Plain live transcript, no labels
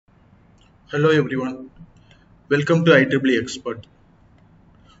Hello everyone, welcome to Ieee Xpert.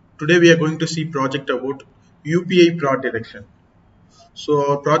 Today we are going to see project about UPI fraud detection. So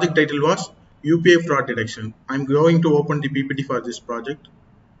our project title was UPI fraud detection. I'm going to open the PPT for this project.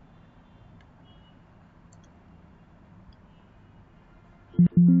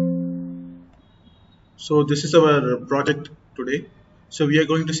 So this is our project today. So we are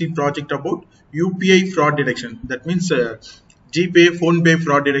going to see project about UPI fraud detection. That means GPay, phone pay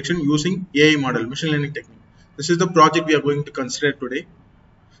fraud detection using AI model, machine learning technique. This is the project we are going to consider today.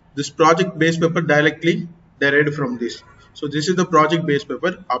 This project base paper directly derived from this. So this is the project base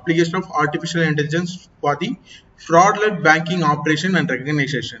paper, application of artificial intelligence for the fraudulent banking operation and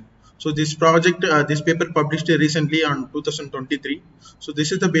recognition. So this project, this paper published recently on 2023. So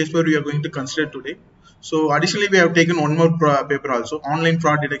this is the base paper we are going to consider today. So additionally, we have taken one more paper also, online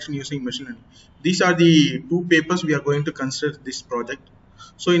fraud detection using machine learning. These are the two papers we are going to consider this project.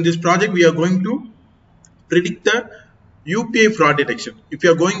 So in this project, we are going to predict the UPI fraud detection. If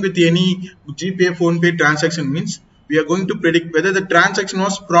you are going with any GPay, phone pay transaction means we are going to predict whether the transaction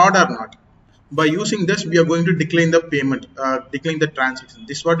was fraud or not. By using this, we are going to decline the payment, decline the transaction.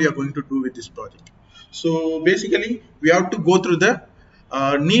 This is what we are going to do with this project. So basically, we have to go through the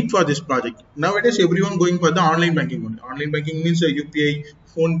need for this project. Nowadays, everyone going for the online banking mode. Online banking means UPI,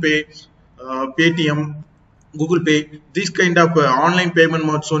 phone pay, Paytm, Google Pay. These kind of online payment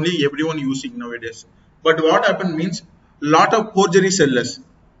modes only everyone using nowadays. But what happened means lot of forgery sellers,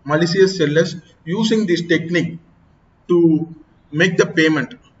 malicious sellers using this technique to make the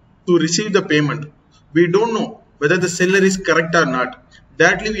payment, to receive the payment. We don't know whether the seller is correct or not.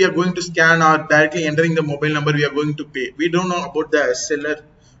 Directly we are going to scan or directly entering the mobile number we are going to pay. We don't know about the seller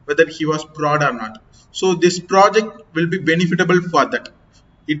whether he was fraud or not. So this project will be benefitable for that.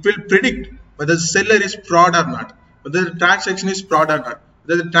 It will predict whether the seller is fraud or not, whether the transaction is fraud or not,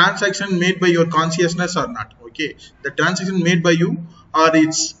 whether the transaction made by your consciousness or not. Okay, the transaction made by you or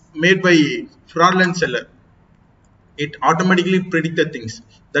it's made by fraudulent seller. It automatically predict the things.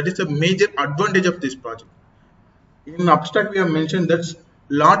 That is a major advantage of this project. In abstract, we have mentioned that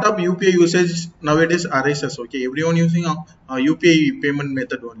lot of UPI usage nowadays arises. Okay, everyone using a UPI payment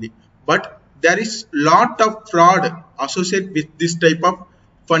method only, but there is lot of fraud associated with this type of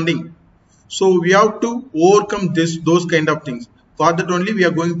funding. So we have to overcome those kind of things. For that only, we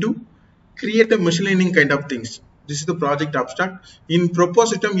are going to create a machine learning kind of things. This is the project abstract. In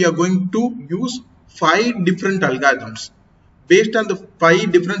proposed system, we are going to use 5 different algorithms. Based on the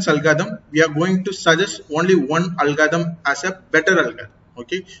 5 different algorithm, we are going to suggest only one algorithm as a better algorithm.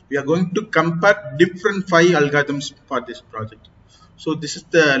 Okay, we are going to compare different 5 algorithms for this project. So this is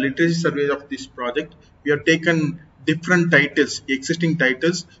the literacy survey of this project. We have taken different titles, existing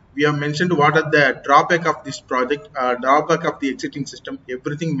titles. We have mentioned what are the drawback of this project, drawback of the existing system,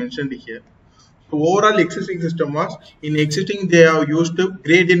 everything mentioned here. So overall existing system was, in existing they have used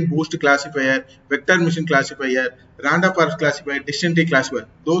gradient boost classifier, vector machine classifier, random forest classifier, decision tree classifier.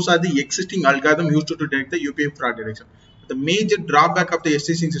 Those are the existing algorithm used to detect the UPI fraud detection. The major drawback of the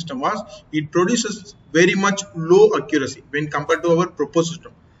existing system was it produces very much low accuracy when compared to our proposed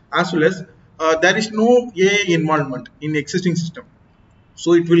system. As well as there is no AI involvement in existing system.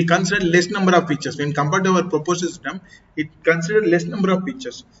 So it will consider less number of features when compared to our proposed system. It considered less number of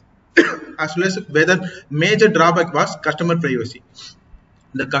features. As well as whether major drawback was customer privacy.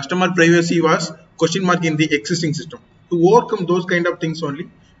 The customer privacy was question mark in the existing system. To overcome those kind of things only,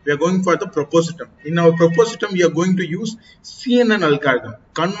 we are going for the proposed system. In our proposed system, we are going to use CNN algorithm,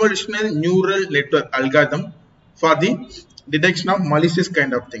 convolutional neural network algorithm, for the detection of malicious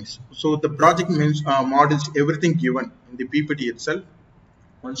kind of things. So the project means models everything given in the PPT itself.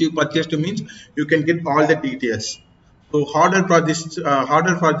 Once you purchase to means you can get all the details. So harder for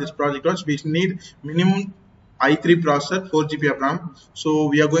this project was we need minimum i3 processor, 4 GB of RAM. So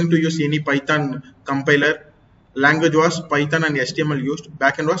we are going to use any Python compiler. Language was Python and HTML used.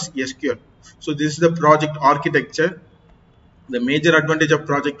 Backend was SQL. So this is the project architecture. The major advantage of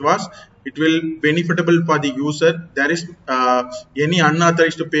project was it will benefitable for the user. There is any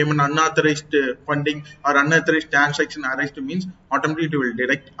unauthorized payment, unauthorized funding or unauthorized transaction arised means automatically it will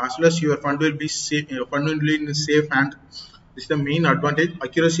detect, as well as your fund will be safe, fund will be in safe hand. This is the main advantage.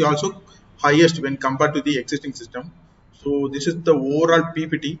 Accuracy also highest when compared to the existing system. So this is the overall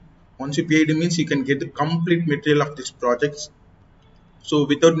PPT. Once you paid means you can get the complete material of this project. So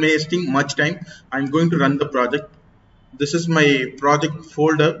without wasting much time, I'm going to run the project. This is my project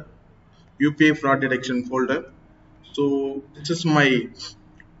folder, UPI fraud detection folder. So this is my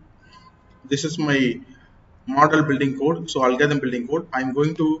model building code. So algorithm building code. I'm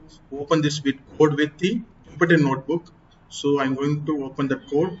going to open this with code with the Xpert notebook. So I'm going to open the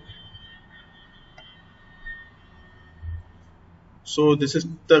code. So this is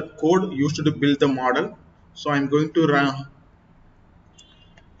the code used to build the model. So I'm going to run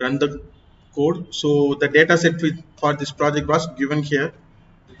the code. So the data set for this project was given here.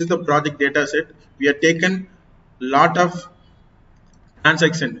 This is the project data set. We have taken lot of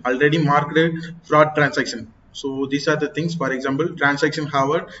transaction already marked fraud transaction. So these are the things. For example, transaction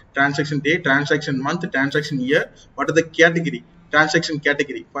hour, transaction day, transaction month, transaction year. What are the category? Transaction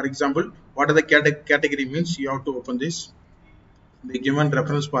category. For example, what are the category means? You have to open this. The given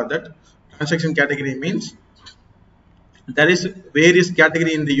reference for that. Transaction category means there is various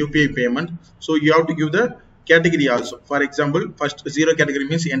category in the UPI payment. So you have to give the category also. For example, first zero category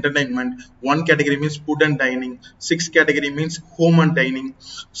means entertainment, one category means food and dining, six category means home and dining,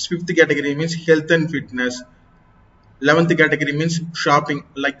 fifth category means health and fitness, 11th category means shopping.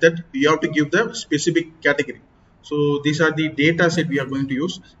 Like that you have to give the specific category. So these are the data set we are going to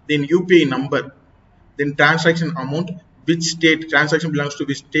use. Then UPI number, then transaction amount, which state transaction belongs to,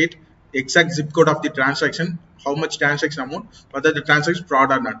 which state, exact zip code of the transaction, how much transaction amount, whether the transaction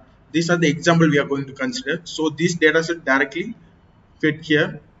fraud or not. These are the example we are going to consider. So this data set directly fit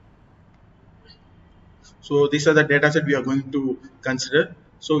here. So these are the data set we are going to consider.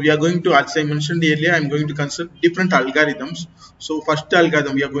 So we are going to, as I mentioned earlier, I'm going to consider different algorithms. So first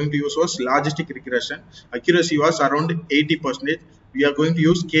algorithm we are going to use was logistic regression. Accuracy was around 80%. We are going to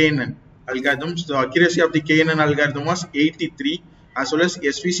use KNN algorithms. The accuracy of the KNN algorithm was 83, as well as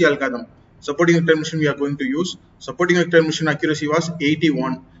SVC algorithm. Supporting vector machine we are going to use. Supporting vector machine accuracy was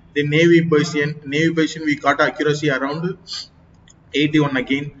 81. The Navy Bayesian we got accuracy around 81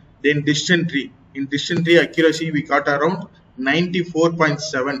 again. Then dysentery. In dysentery accuracy we got around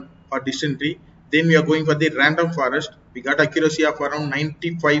 94.7 for dysentery. Then we are going for the random forest. We got accuracy of around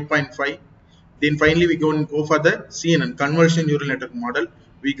 95.5. Then finally we go for the CNN, convolution neural network model.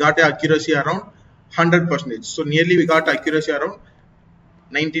 We got a accuracy around 100%. So nearly we got accuracy around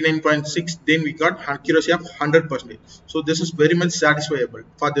 99.6. Then we got accuracy of 100%. So this is very much satisfiable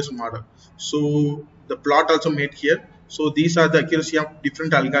for this model. So the plot also made here. So these are the accuracy of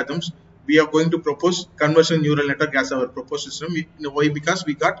different algorithms. We are going to propose convolution neural network as our proposed system. Why? Because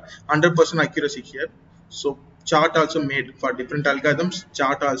we got 100% accuracy here. So chart also made for different algorithms.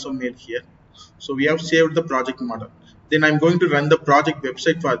 Chart also made here. So we have saved the project model. Then I'm going to run the project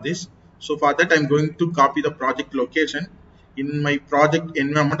website for this. So for that I'm going to copy the project location. In my project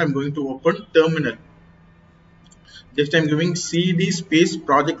environment I'm going to open terminal. Just I'm giving cd space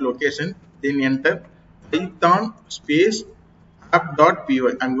project location, then enter python space app.py.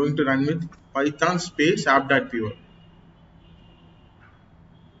 I'm going to run with python space app.py.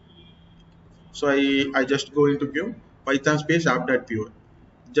 So I just go into give python space app.py.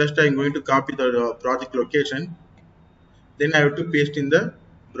 Just I'm going to copy the project location, then I have to paste in the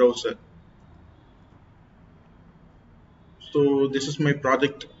browser. So this is my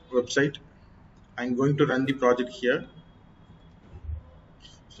project website. I'm going to run the project here.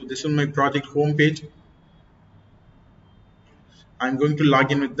 So this is my project home page. I'm going to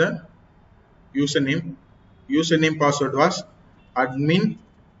log in with the username. Username password was admin.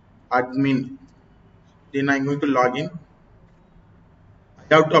 Then I'm going to log in.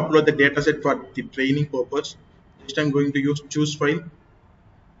 I have to upload the dataset for the training purpose. Just I'm going to use choose file.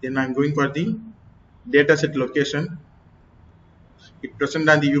 Then I'm going for the dataset location. It present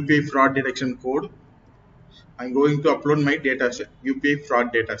on the UPI fraud detection code. I'm going to upload my dataset, UPI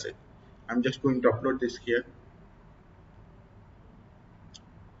fraud dataset. I'm just going to upload this here.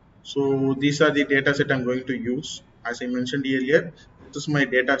 So these are the dataset I'm going to use. As I mentioned earlier, this is my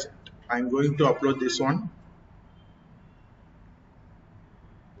dataset. I'm going to upload this one.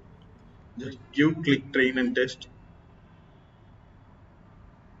 Just click train and test.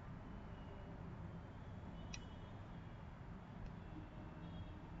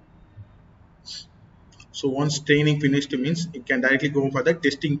 So once training finished means it can directly go for the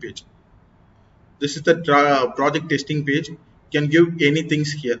testing page. This is the project testing page. You can give any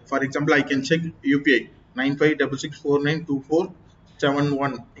things here. For example, I can check UPI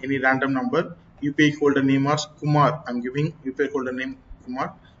 9566492471, any random number. UPI holder name was Kumar. I'm giving UPI holder name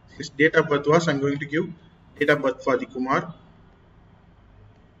Kumar. His date of birth was, I'm going to give date of birth for the Kumar.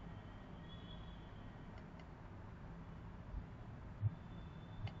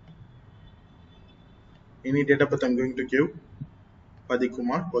 Any date of birth I'm going to give for the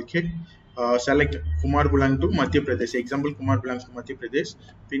Kumar. Okay. Select Kumar belong to Madhya Pradesh. Example, Kumar belongs to Madhya Pradesh.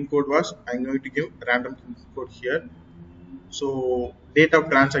 Pin code was, I'm going to give random pin code here. So date of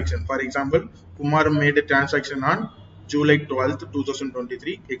transaction, for example, Kumar made a transaction on July 12th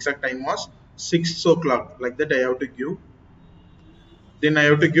 2023. Exact time was 6 o'clock. Like that I have to give. Then I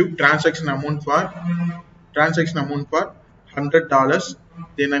have to give transaction amount for $100.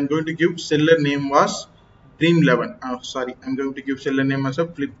 Then I'm going to give seller name was Dream11. Sorry, I'm going to give seller name as a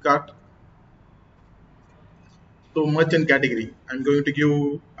Flipkart. So merchant category, I'm going to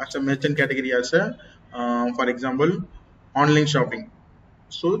give as a merchant category as a, for example, online shopping.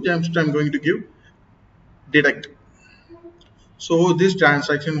 So just I'm going to give deduct. So this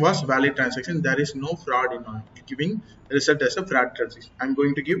transaction was valid transaction. There is no fraud in giving result as a fraud transaction. I'm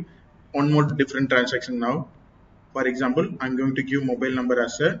going to give one more different transaction now. For example, I'm going to give mobile number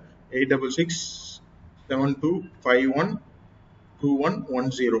as a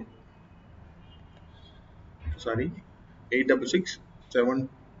 86672512110. Sorry,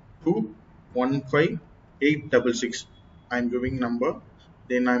 86672158866. I'm giving number.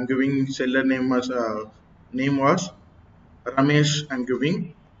 Then I'm giving seller name as name was Ramesh. I'm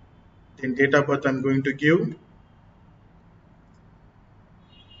giving. Then date of birth I'm going to give.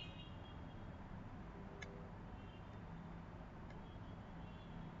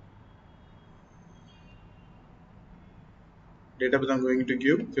 Date of birth I'm going to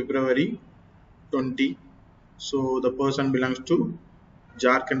give February 20. So the person belongs to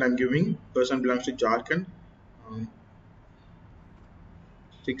Jharkhand. I'm giving person belongs to Jharkhand.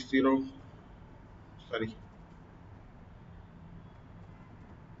 60. Sorry,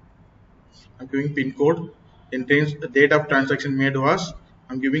 I'm giving pin code. Then the date of transaction made was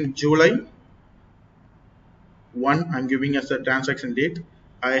I'm giving July 1. I'm giving as a transaction date.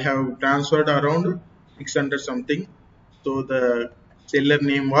 I have transferred around 600 something. So the seller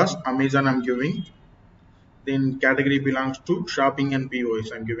name was Amazon. I'm giving. Then category belongs to shopping and POS.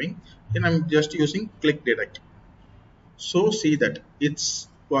 I'm giving. Then I'm just using click deduct. So see that it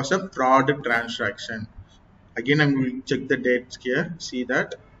was a fraud transaction. Again, I'm going to check the dates here. See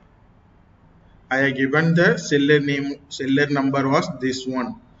that I have given the seller name, seller number was this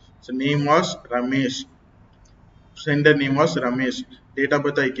one. So name was Ramesh. Sender name was Ramesh. Date of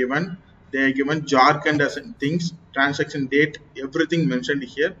birth I given. They are given Jharkhand as things, transaction date, everything mentioned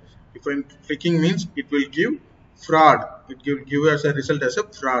here. If I'm clicking means it will give fraud. It will give us a result as a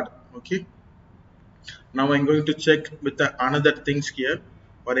fraud. Okay. Now I'm going to check with the another things here.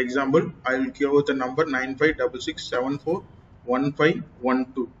 For example, I will give out the number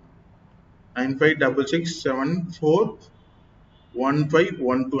 9566741512.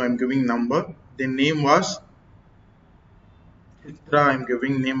 9566741512. I'm giving number. The name was Chitra. I'm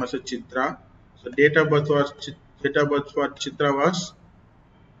giving name as a Chitra. So date of birth was date of birth for Chitra was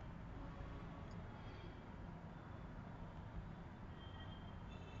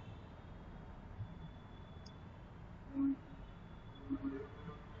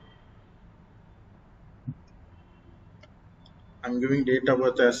I'm giving date of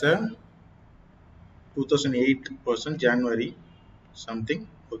birth as a 2008 person January something.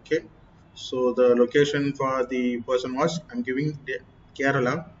 Okay. So the location for the person was I'm giving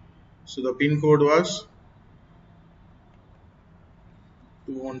Kerala. So the pin code was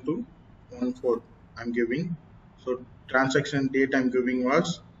 21214. I'm giving. So transaction date I'm giving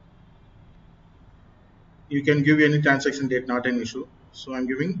was you can give any transaction date, not an issue. So I'm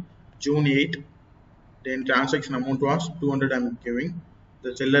giving June 8. Then transaction amount was 200. I'm giving.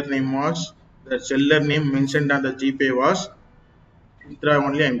 The seller name mentioned on the GPay was Chitra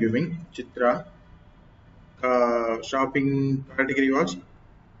only. I'm giving Chitra. Shopping category was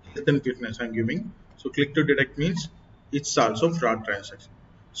health and fitness. I'm giving. So click to detect means it's also fraud transaction.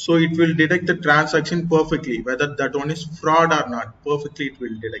 So it will detect the transaction perfectly, whether that one is fraud or not. Perfectly it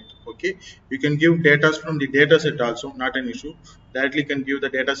will detect. Okay. You can give data from the data set also, not an issue. Directly can give the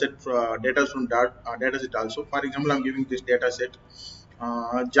data set data from that data set also. For example, I'm giving this data set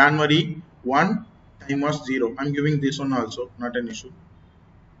January 1, time was 0. I'm giving this one also, not an issue.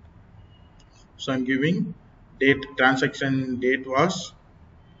 So I'm giving date, transaction date was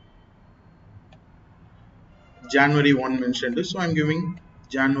January 1 mentioned. So I'm giving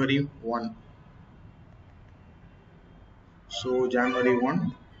January 1. So January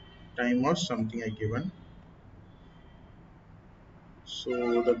 1, time was something I given.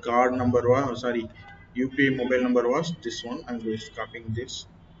 So the card number was, sorry, UPI mobile number was this one. I'm just copying this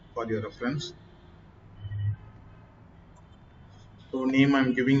for your reference. So name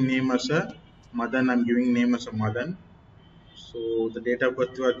I'm giving name as a Madan. I'm giving name as a Madan. So the date of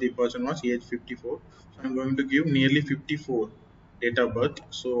birth for the person was age 54. So I'm going to give nearly 54 date of birth.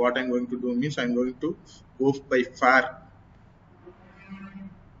 So what I'm going to do means I'm going to go by far.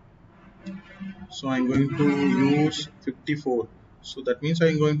 So I'm going to use 54. So that means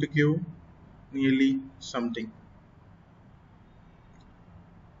I'm going to give nearly something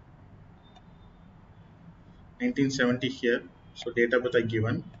 1970 here. So date of birth I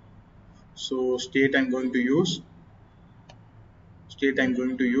given. So state I'm going to use State I'm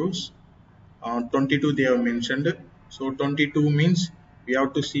going to use 22 they have mentioned. So 22 means we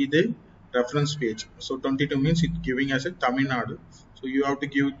have to see the reference page. So 22 means it's giving us a Tamil Nadu. So you have to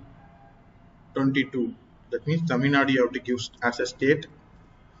give 22. That means Tamil Nadu you have to give as a state.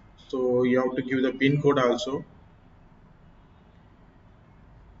 So you have to give the pin code also.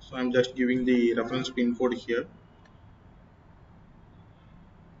 So I'm just giving the reference pin code here.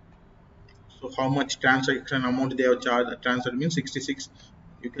 So how much transaction amount they have charged transferred means 66.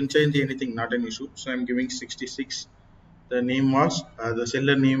 You can change anything, not an issue. So I'm giving 66. The name was the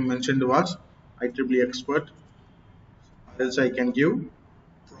seller name mentioned was Ieee Xpert. Else I can give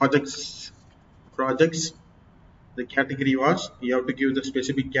projects. The category was you have to give the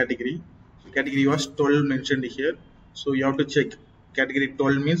specific category. So category was 12 mentioned here. So you have to check category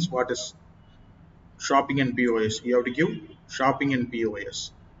 12 means what is shopping and POS. You have to give shopping and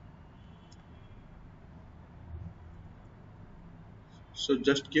POS. So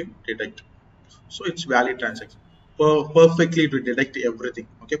just give detect. So it's valid transaction. Perfectly to detect everything.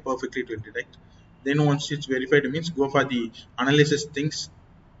 Okay, perfectly to detect. Then once it's verified means go for the analysis things.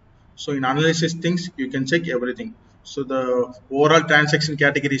 So in analysis things you can check everything. So the overall transaction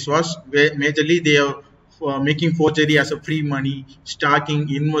categories was majorly they are making forgery as a free money, stacking,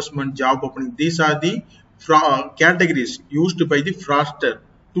 investment, job opening. These are the categories used by the fraudster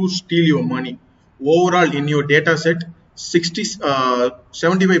to steal your money. Overall in your data set 75%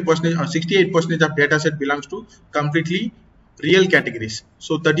 or 68% of data set belongs to completely real categories.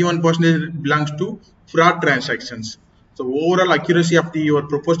 So 31% belongs to fraud transactions. So overall accuracy of your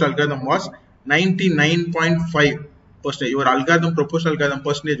proposed algorithm was 99.5%. Your algorithm proposed algorithm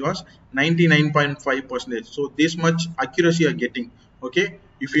percentage was 99.5%. So this much accuracy you are getting. Okay.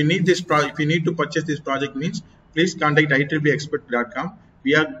 If you need this if you need to purchase this project means please contact ieexpert.com.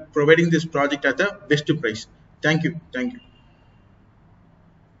 We are providing this project at the best price. Thank you. Thank you.